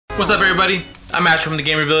What's up, everybody? I'm atCha from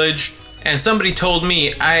TheGamerVillage, and somebody told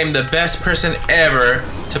me I am the best person ever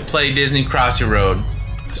to play Disney Crossy Road.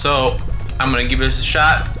 So I'm gonna give this a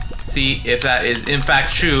shot, see if that is in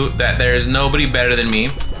fact true, that there is nobody better than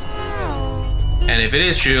me. And if it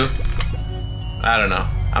is true, I don't know,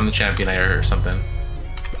 I'm the champion or something.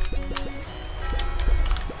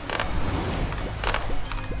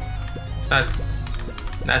 It's not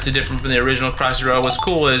too different from the original Crossy Road. What's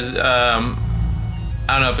cool is,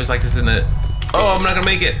 I don't know if it's like this in the... Oh, I'm not gonna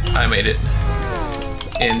make it. I made it.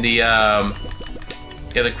 In the,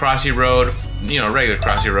 the Crossy Road, you know, regular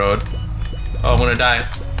Crossy Road. Oh, I'm gonna die.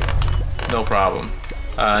 No problem.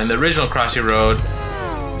 In the original Crossy Road,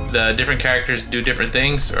 the different characters do different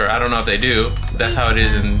things, or I don't know if they do. That's how it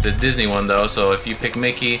is in the Disney one, though. So if you pick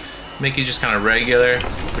Mickey, Mickey's just kind of regular,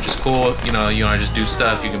 which is cool. You know, you wanna just do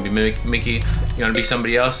stuff, you can be Mickey. You wanna be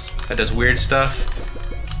somebody else that does weird stuff,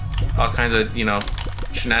 all kinds of, you know,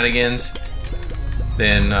 shenanigans,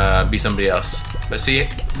 then be somebody else. But see,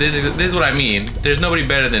 this is what I mean. There's nobody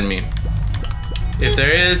better than me. If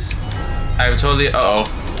there is, I'm totally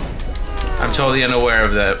I'm totally unaware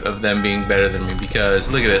of them being better than me,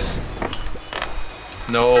 because look at this.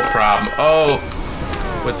 No problem. Oh,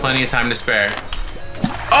 with plenty of time to spare.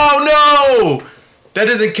 Oh no! That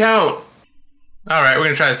doesn't count. Alright, we're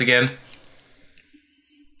gonna try this again.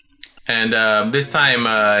 And this time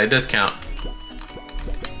it does count.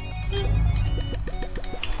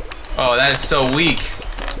 Oh, that is so weak.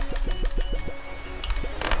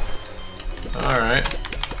 Alright.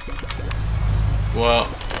 Well,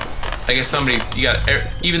 I guess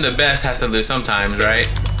even the best has to lose sometimes, right?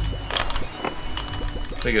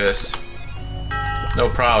 Look at this. No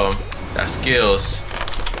problem. That's skills.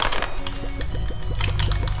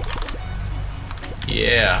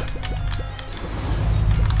 Yeah.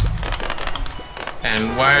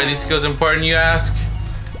 And why are these skills important, you ask?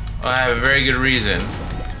 Well, I have a very good reason.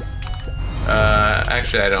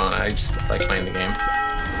 Actually I don't. I just like playing the game.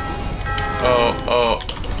 Oh.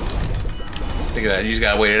 Look at that. You just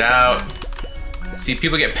gotta wait it out. See,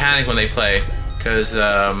 people get panicked when they play, because they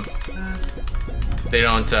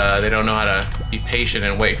don't know how to be patient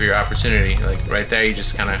and wait for your opportunity. Like right there, you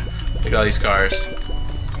just kind of look at all these cars.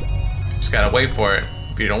 Just gotta wait for it.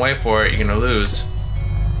 If you don't wait for it, you're gonna lose.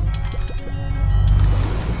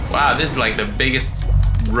 Wow, this is like the biggest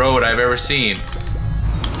road I've ever seen.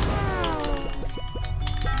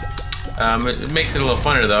 It makes it a little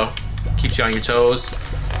funner though. Keeps you on your toes.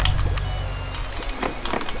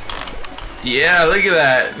 Yeah, look at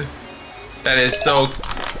that. That is so...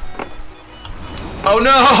 Oh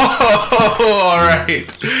no!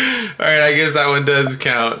 Alright. Alright, I guess that one does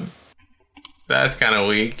count. That's kind of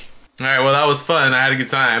weak. Alright, well that was fun. I had a good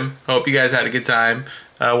time. Hope you guys had a good time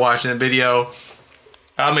watching the video.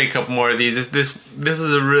 I'll make a couple more of these. This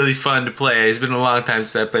is a really fun to play. It's been a long time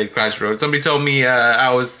since I played Crossy Road. Somebody told me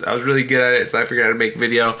I was really good at it, so I figured I'd make a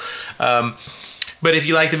video. But if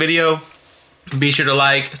you like the video, be sure to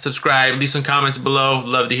like, subscribe, leave some comments below.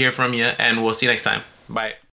 Love to hear from you, and we'll see you next time. Bye.